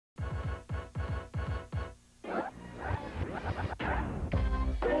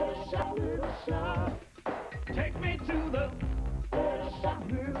shop. Take me to the little shop,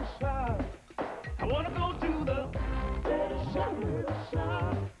 little shop. I wanna go to the little shop, little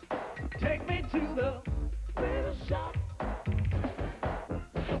shop. Take me to the little shop.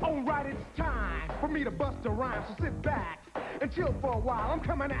 All right, it's time for me to bust a rhyme, so sit back and chill for a while. I'm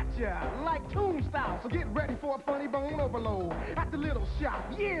coming at ya like Toon style, so get ready for a funny bone overload at the little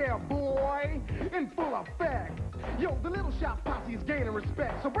shop. Yeah, boy, in full effect. Yo, the little shop posse is gaining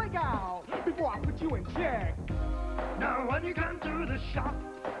respect, so break out before I put you in check. Now when you come to the shop,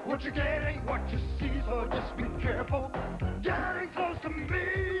 what you get ain't what you see, so just be careful getting close to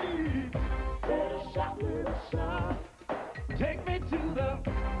me. Little shop, little shop. Take me to the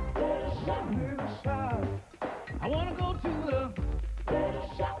little shop, little shop. I wanna go to the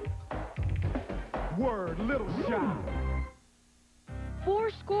little shop. Word, little shop.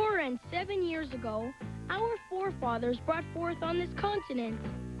 407 years ago, our forefathers brought forth on this continent.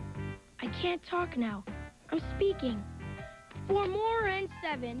 I can't talk now. I'm speaking. 4 more and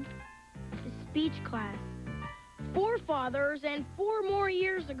 7 is speech class. Forefathers and 4 more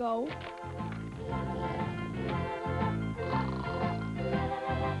years ago.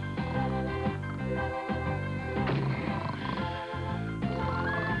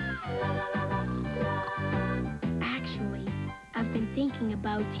 Actually, I've been thinking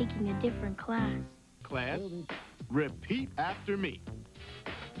about taking a different class. Class, repeat after me.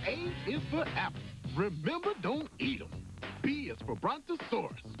 A is for apple. Remember, don't eat them. B is for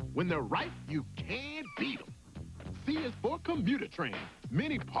brontosaurus. When they're ripe, you can't beat them. C is for commuter train.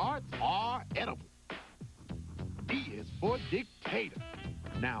 Many parts are edible. D is for dictator.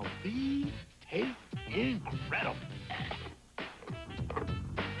 Now these taste incredible.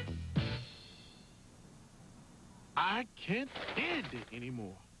 I can't stand it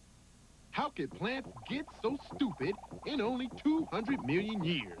anymore. How could plants get so stupid in only 200 million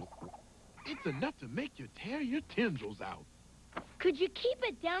years? It's enough to make you tear your tendrils out. Could you keep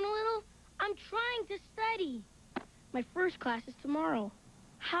it down a little? I'm trying to study. My first class is tomorrow.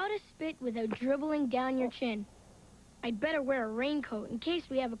 How to spit without dribbling down your chin. I'd better wear a raincoat in case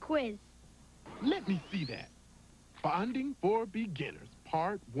we have a quiz. Let me see that. Bonding for Beginners,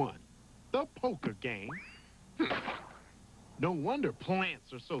 Part 1. The poker game. No wonder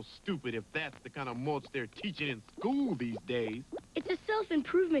plants are so stupid if that's the kind of mulch they're teaching in school these days. It's a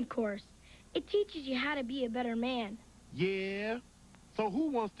self-improvement course. It teaches you how to be a better man. Yeah? So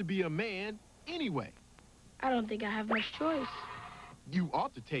who wants to be a man anyway? I don't think I have much choice. You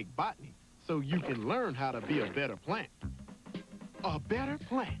ought to take botany so you can learn how to be a better plant. A better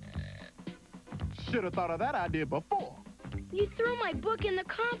plant. Should have thought of that idea before. You threw my book in the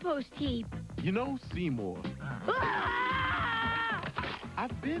compost heap. You know, Seymour, Ah!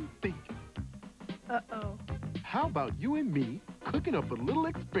 I've been thinking. Uh-oh. How about you and me cooking up a little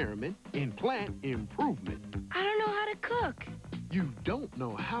experiment in plant improvement? I don't know how to cook. You don't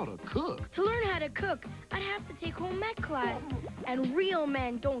know how to cook. To learn how to cook, I'd have to take home ec class. And real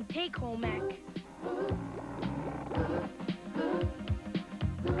men don't take home ec.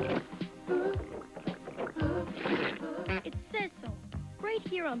 It says so, right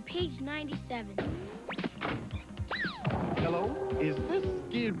here on page 97. Hello, is this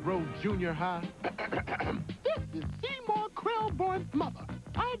Skid Row Junior High? This is Seymour Krellborn's mother.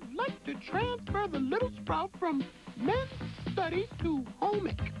 I'd like to transfer the little sprout from men's studies to home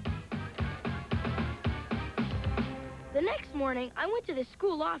ec. The next morning, I went to the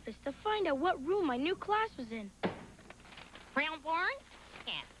school office to find out what room my new class was in. Krellborn?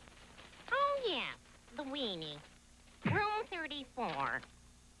 Yes. Oh, yeah, the weenie. Room 34.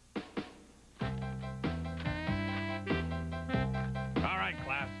 All right,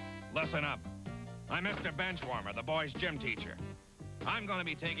 class, listen up. I'm Mr. Benchwarmer, the boys' gym teacher. I'm going to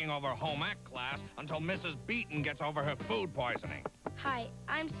be taking over home ec class until Mrs. Beaton gets over her food poisoning. Hi,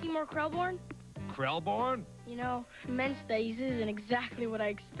 I'm Seymour Krellborn. Krellborn? You know, men's studies isn't exactly what I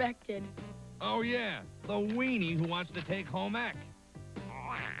expected. Oh, yeah, the weenie who wants to take home ec.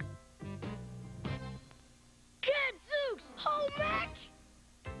 Gadzooks! Home ec!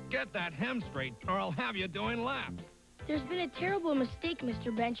 Get that hem straight, or I'll have you doing laps. There's been a terrible mistake, Mr.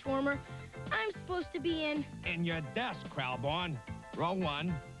 Benchwarmer. I'm supposed to be in your desk, Krellborn. Row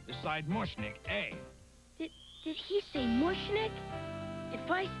 1, beside Mushnik, A. Did he say Mushnik?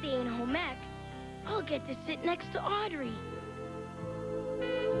 If I stay in home ec, I'll get to sit next to Audrey.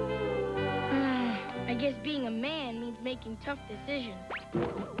 I guess being a man means making tough decisions.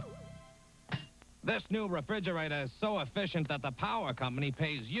 This new refrigerator is so efficient that the power company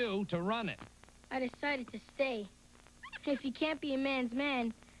pays you to run it. I decided to stay. If you can't be a man's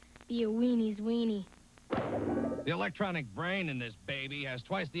man, be a weenie's weenie. The electronic brain in this baby has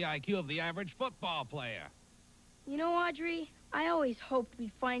twice the IQ of the average football player. You know, Audrey, I always hoped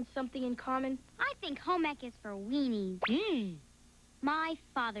we'd find something in common. I think home ec is for weenies. My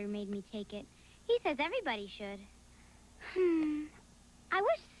father made me take it. He says everybody should. I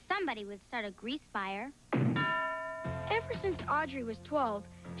wish somebody would start a grease fire. Ever since Audrey was 12,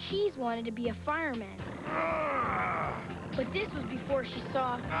 she's wanted to be a fireman. But this was before she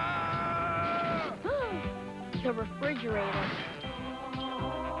saw the refrigerator.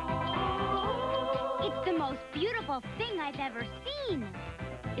 It's the most beautiful thing I've ever seen.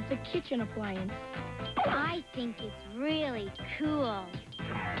 It's a kitchen appliance. I think it's really cool.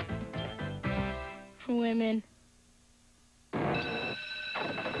 Women. I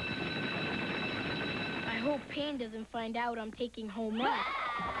hope Payne doesn't find out I'm taking home ec.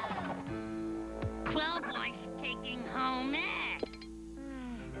 12 boys taking home ec.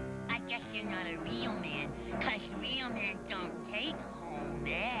 I guess you're not a real man, 'cause real men don't take home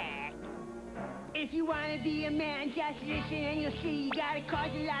ec. If you want to be a man, just listen and you'll see. You gotta cause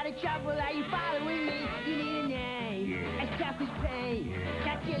a lot of trouble. Are you following me? You need a name. As tough as pain.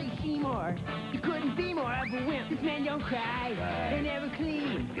 Not Tilly Seymour. You couldn't be more of a wimp. These men don't cry. They never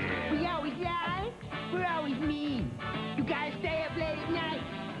clean. We always lie. We're always mean. You gotta stay up late at night,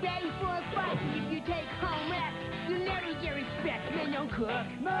 ready for a fight. If you take home ec, you'll never get respect. Men don't cook.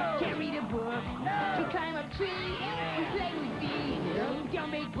 Can't read a book. You climb up trees. You play with bees.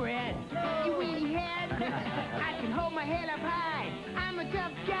 Don't make bread. You weenie head. I can hold my head up high. I'm a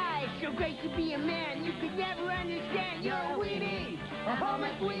tough guy. So great to be a man. You could never understand. You're a weenie. A home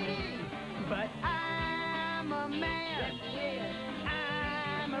ec weenie. But I'm a man.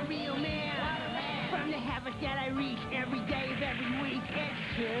 I'm a real man. From the habits that I reach every day of every week. It's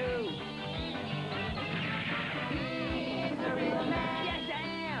true. He's a real man. Yes, I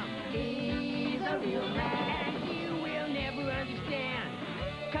am. He's a real man. And you will never understand.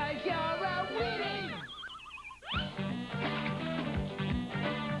 'Cause you're a weenie.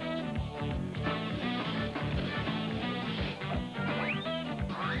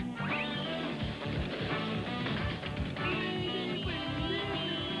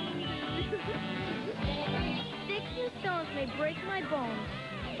 Stones may break my bones,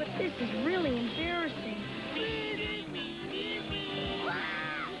 but this is really embarrassing.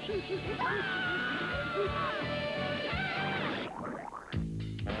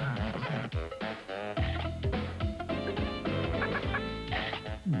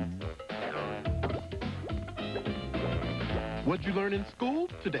 What'd you learn in school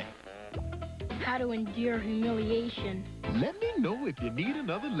today? How to endure humiliation. Let me know if you need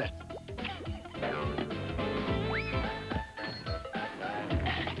another lesson.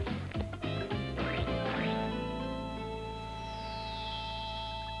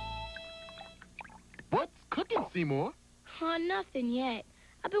 What's cooking, Seymour? Nothing yet.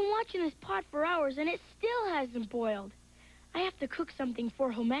 I've been watching this pot for hours, and it still hasn't boiled. I have to cook something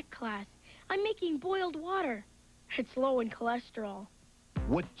for home ec class. I'm making boiled water. It's low in cholesterol.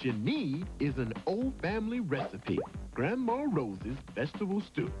 What you need is an old family recipe. Grandma Rose's vegetable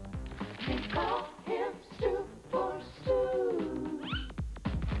stew. We call him Stu for Stu.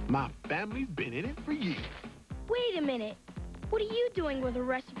 My family's been in it for years. Wait a minute. What are you doing with a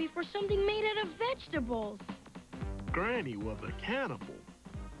recipe for something made out of vegetables? Granny was a cannibal.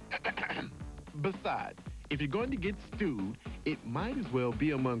 Besides, if you're going to get stewed, it might as well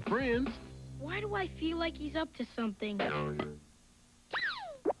be among friends. Why do I feel like he's up to something?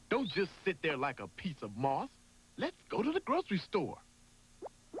 Don't just sit there like a piece of moss. Let's go to the grocery store.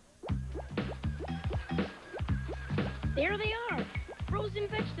 There they are, frozen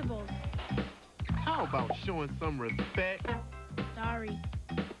vegetables. How about showing some respect? Sorry.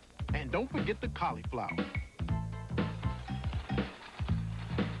 And don't forget the cauliflower.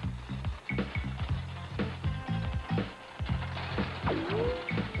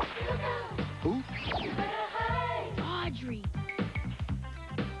 Oops. Audrey.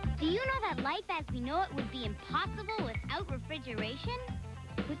 Do you know that life as we know it would be impossible without refrigeration?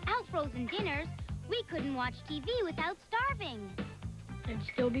 Without frozen dinners, we couldn't watch TV without starving. There'd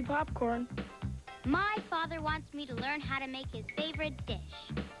still be popcorn. My father wants me to learn how to make his favorite dish,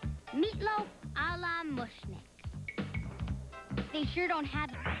 meatloaf a la mushnik. They sure don't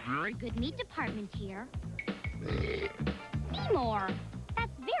have a very good meat department here. Seymour,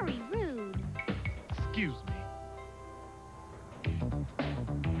 that's very rude. Excuse me.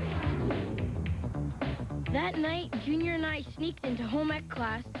 That night, Junior and I sneaked into home ec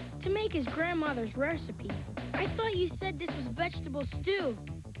class to make his grandmother's recipe. I thought you said this was vegetable stew.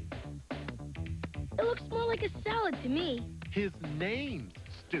 It looks more like a salad to me. His name's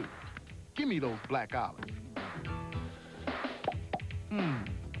Stu. Give me those black olives.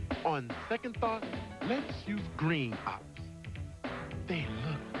 On second thought, let's use green olives. They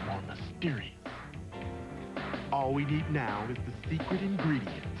look more mysterious. All we need now is the secret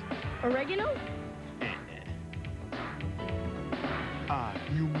ingredient. Oregano? A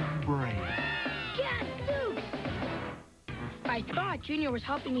human brain. Gadzooks! I thought Junior was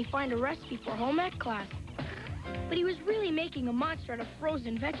helping me find a recipe for home ec class, but he was really making a monster out of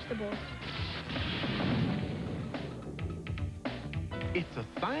frozen vegetables. It's a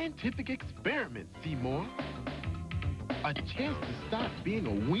scientific experiment, Seymour. A chance to stop being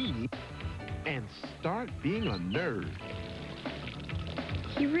a weenie and start being a nerd.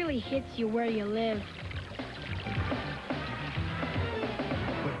 He really hits you where you live.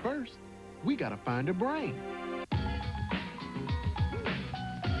 But first, we gotta find a brain.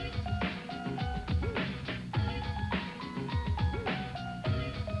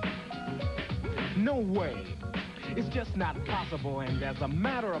 No way. It's just not possible, and as a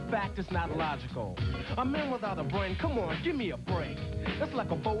matter of fact, it's not logical. A man without a brain, come on, give me a break. That's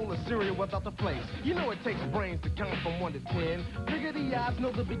like a bowl of cereal without the flakes. You know it takes brains to count from 1 to 10. Figure the odds,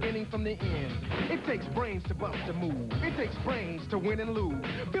 know the beginning from the end. It takes brains to bust a move. It takes brains to win and lose.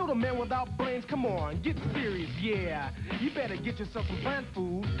 Build a man without brains, come on, get serious, yeah. You better get yourself some plant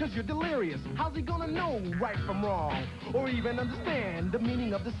food, cause you're delirious. How's he gonna know right from wrong? Or even understand the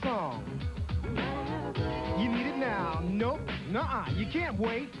meaning of the song? You need it now. Nope, nuh-uh, you can't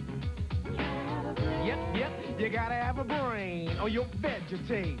wait. Yep, you gotta have a brain or you'll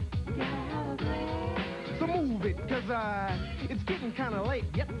vegetate. So move it, cause it's getting kinda late.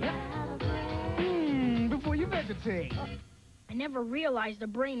 Yep. Before you vegetate. I never realized a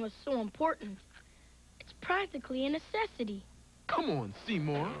brain was so important. It's practically a necessity. Come on,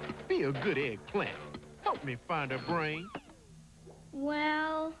 Seymour. Be a good eggplant. Help me find a brain.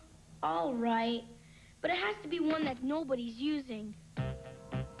 Well, all right. But it has to be one that nobody's using.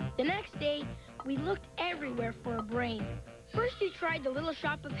 The next day, we looked everywhere for a brain. First, we tried the little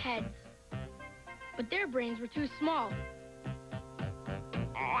shop of heads, but their brains were too small.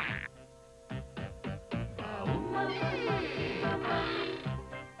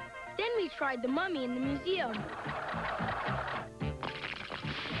 Then we tried the mummy in the museum.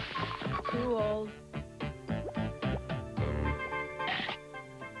 Too old.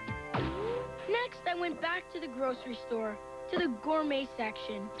 Next, I went back to the grocery store, to the gourmet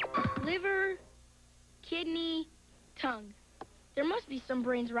section. Liver, kidney, tongue. There must be some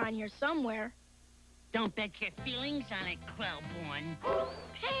brains around here somewhere. Don't bet your feelings on it, Quellborn.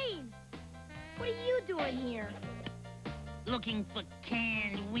 Hain! What are you doing here? Looking for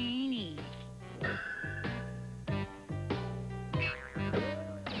canned weenies.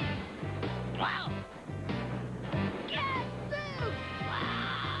 Wow!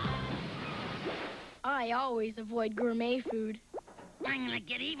 I always avoid gourmet food. I'm gonna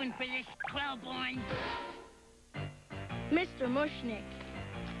get even for this, Quellborn. Mr. Mushnick,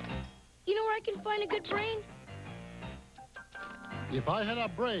 you know where I can find a good brain? If I had a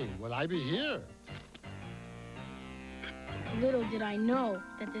brain, would I be here? Little did I know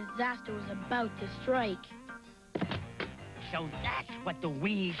that disaster was about to strike. So that's what the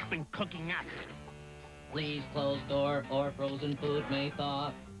weenies been cooking up. Please close door or frozen food may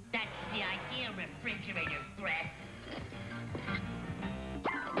thaw. That's the idea, refrigerator breath.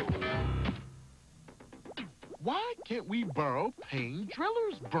 Why can't we borrow Payne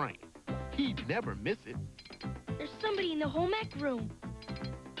Driller's brain? He'd never miss it. There's somebody in the home ec room.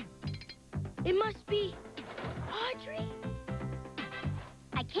 It must be Audrey.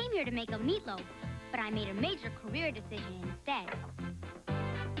 I came here to make a meatloaf, but I made a major career decision instead.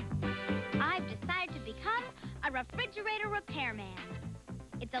 I've decided to become a refrigerator repairman.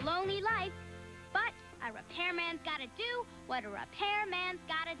 It's a lonely life, but a repairman's gotta do what a repairman's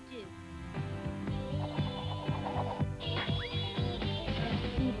gotta do.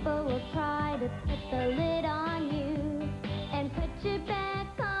 People will try to put the lid on you and put you back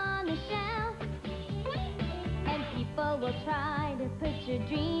on the shelf. And people will try to put your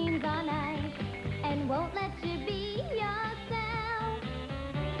dreams on ice and won't let you be yourself.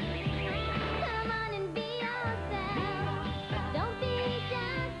 Come on and be yourself. Don't be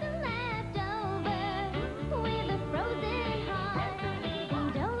just a leftover with a frozen heart. And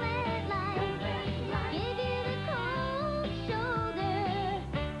don't let life give you the cold shoulder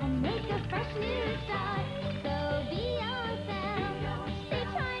and make a fresh new start. So be yourself. They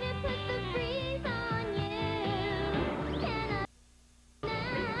try to put the freeze on you. Cannot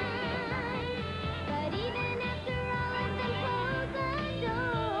deny. But even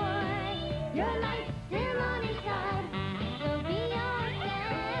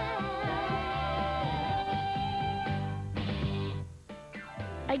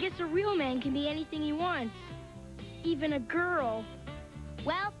I guess a real man can be anything he wants. Even a girl.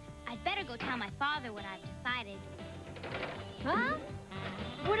 Well, I'd better go tell my father what I've decided. Huh?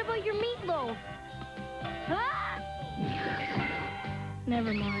 What about your meatloaf? Huh?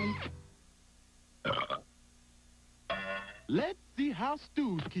 Never mind. Let's see how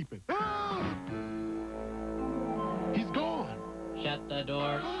Stu's keeping. He's gone. Shut the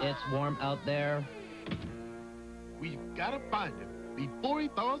door. It's warm out there. We've got to find him before he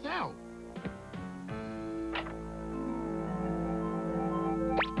thaws out.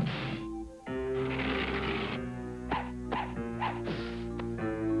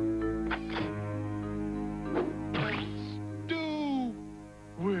 Stu!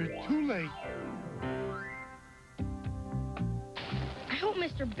 We're too late. I hope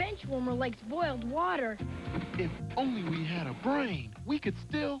Mr. Benchwarmer likes boiled water. If only we had a brain, we could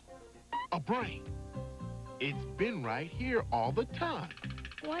still... A brain. It's been right here all the time.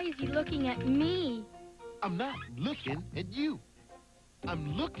 Why is he looking at me? I'm not looking at you.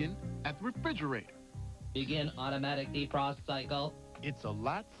 I'm looking at the refrigerator. Begin automatic defrost cycle. It's a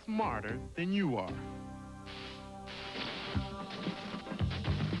lot smarter than you are.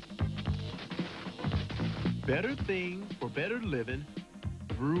 Better things for better living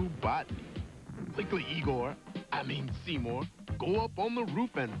through botany. Quickly, Seymour, go up on the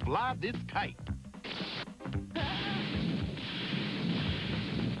roof and fly this kite.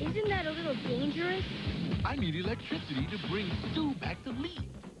 Isn't that a little dangerous? I need electricity to bring Stu back to leave.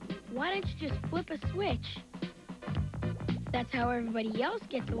 Why don't you just flip a switch? That's how everybody else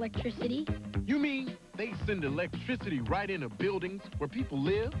gets electricity. You mean they send electricity right into buildings where people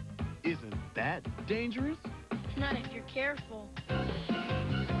live? Isn't that dangerous? Not if you're careful.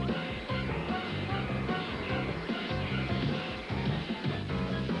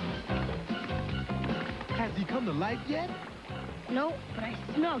 Has he come to life yet? No, but I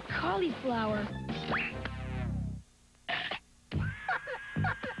smell cauliflower.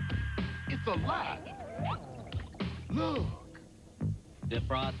 It's alive. Look.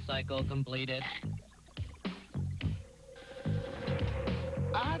 Defrost cycle completed.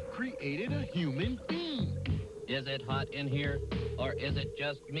 I've created a human being. Is it hot in here, or is it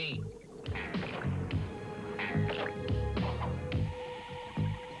just me?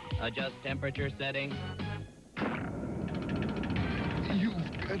 Adjust temperature settings. You've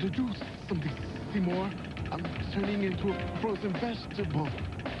got to do something, Seymour. I'm turning into a frozen vegetable.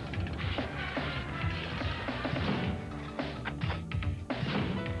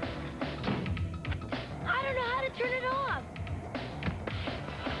 I don't know how to turn it off.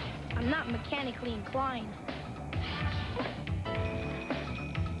 I'm not mechanically inclined.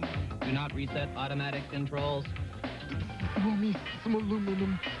 Do not reset automatic controls. Throw me some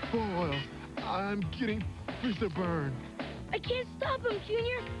aluminum foil. I'm getting freezer burn. I can't stop him,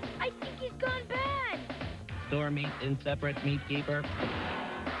 Junior. I think he's gone bad. Store meat in separate meat keeper.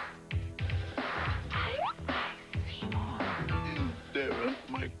 Is there a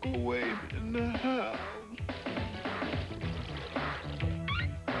microwave in the house?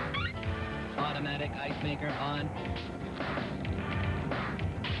 Automatic ice maker on.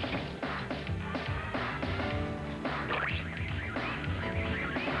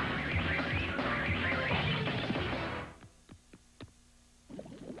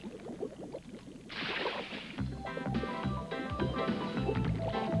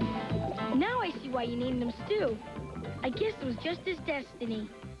 Now I see why you named him Stu. I guess it was just his destiny.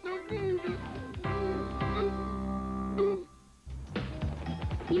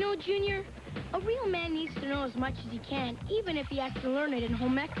 You know, Junior, a real man needs to know as much as he can, even if he has to learn it in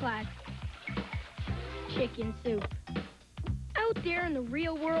home ec class. Chicken soup. Out there in the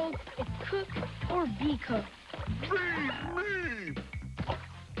real world, it's cook or be cooked. Feed me!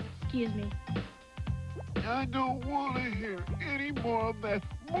 Excuse me. I don't want to hear any more of that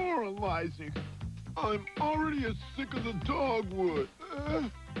moralizing. I'm already as sick as a dogwood.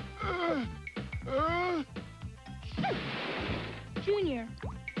 Junior,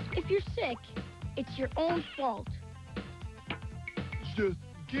 if you're sick, it's your own fault. Just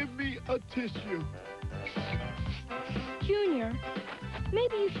give me a tissue. Junior,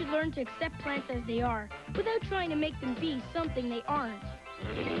 maybe you should learn to accept plants as they are, without trying to make them be something they aren't.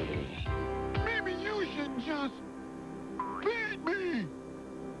 Maybe you should just feed me.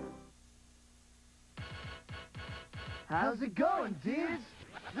 How's it going, dudes?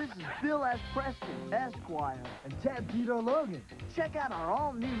 This is Bill S. Preston, Esquire, and Ted Peter Logan. Check out our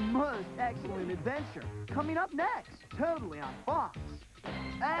all-new most excellent adventure coming up next, totally on Fox.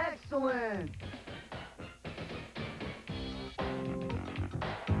 Excellent!